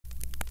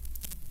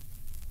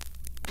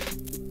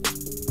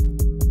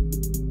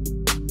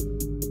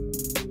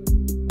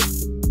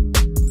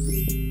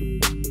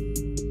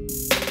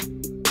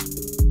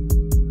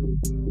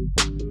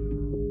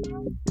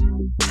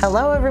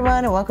Hello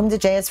everyone and welcome to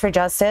J is for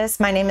Justice.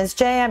 My name is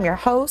Jay, I'm your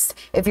host.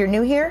 If you're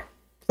new here,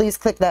 please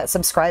click that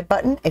subscribe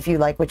button if you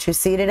like what you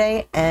see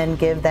today and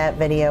give that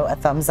video a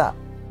thumbs up.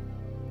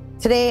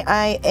 Today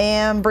I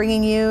am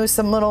bringing you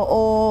some little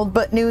old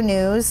but new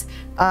news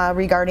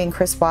regarding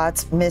Chris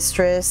Watts'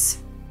 mistress,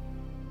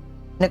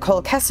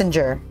 Nichol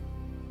Kessinger.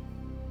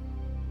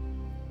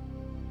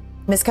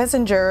 Ms.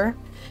 Kessinger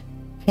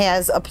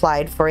has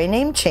applied for a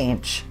name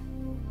change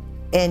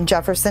in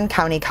Jefferson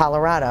County,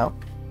 Colorado.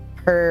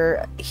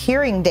 Her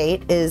hearing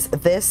date is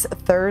this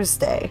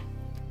Thursday.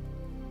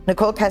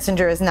 Nichol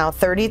Kessinger is now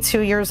 32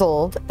 years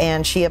old,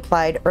 and she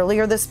applied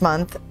earlier this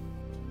month.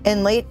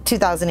 In late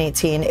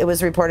 2018, it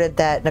was reported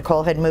that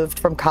Nichol had moved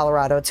from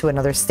Colorado to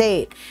another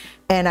state,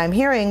 and I'm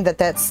hearing that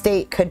that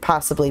state could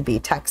possibly be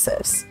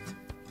Texas,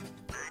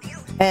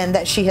 and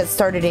that she had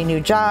started a new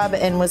job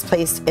and was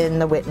placed in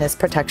the witness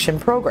protection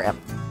program.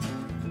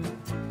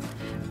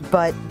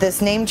 But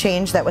this name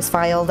change that was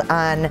filed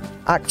on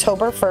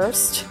October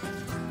 1st,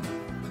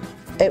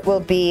 it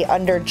will be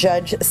under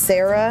Judge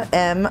Sarah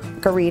M.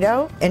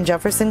 Garrido in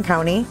Jefferson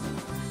County.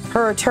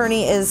 Her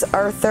attorney is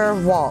Arthur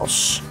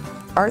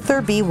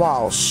B.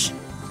 Walsh.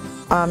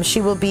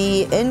 She will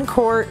be in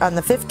court on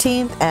the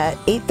 15th at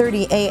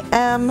 8:30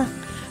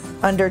 a.m.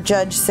 under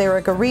Judge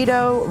Sarah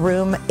Garrido,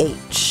 room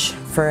H,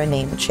 for a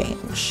name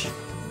change.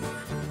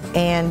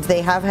 And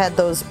they have had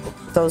those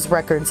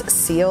records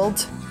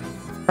sealed.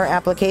 Her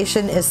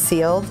application is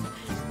sealed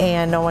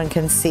and no one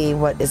can see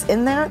what is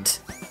in that.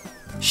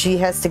 She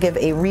has to give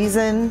a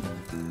reason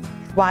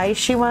why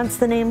she wants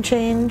the name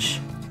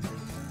change.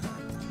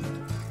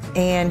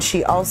 And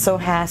she also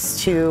has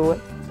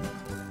to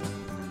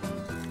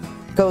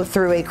go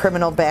through a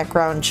criminal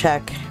background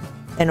check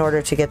in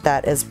order to get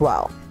that as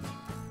well.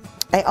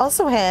 I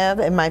also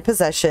have in my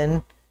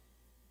possession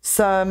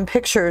some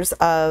pictures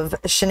of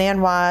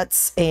Shanann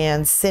Watts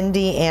and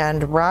Cindy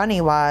and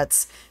Ronnie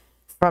Watts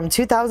from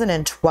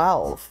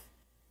 2012.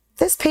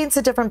 This paints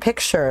a different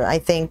picture, I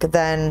think,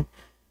 than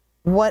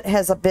what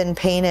has been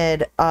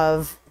painted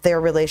of their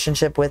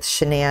relationship with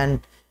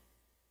Shanann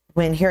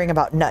when hearing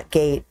about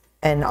Nutgate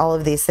and all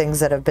of these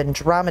things that have been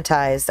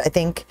dramatized. I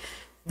think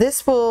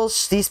these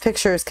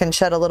pictures can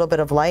shed a little bit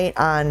of light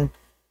on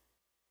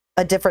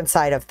a different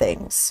side of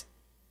things.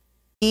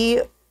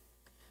 We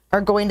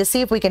are going to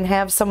see if we can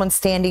have someone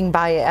standing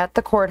by at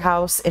the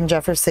courthouse in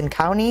Jefferson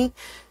County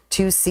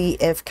to see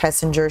if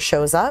Kessinger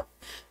shows up.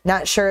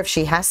 Not sure if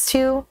she has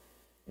to.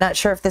 Not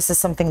sure if this is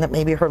something that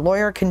maybe her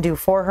lawyer can do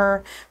for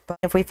her, but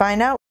if we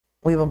find out,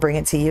 we will bring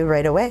it to you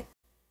right away.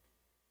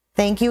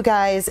 Thank you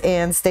guys,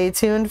 and stay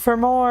tuned for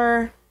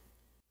more.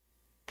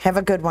 Have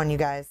a good one, you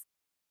guys.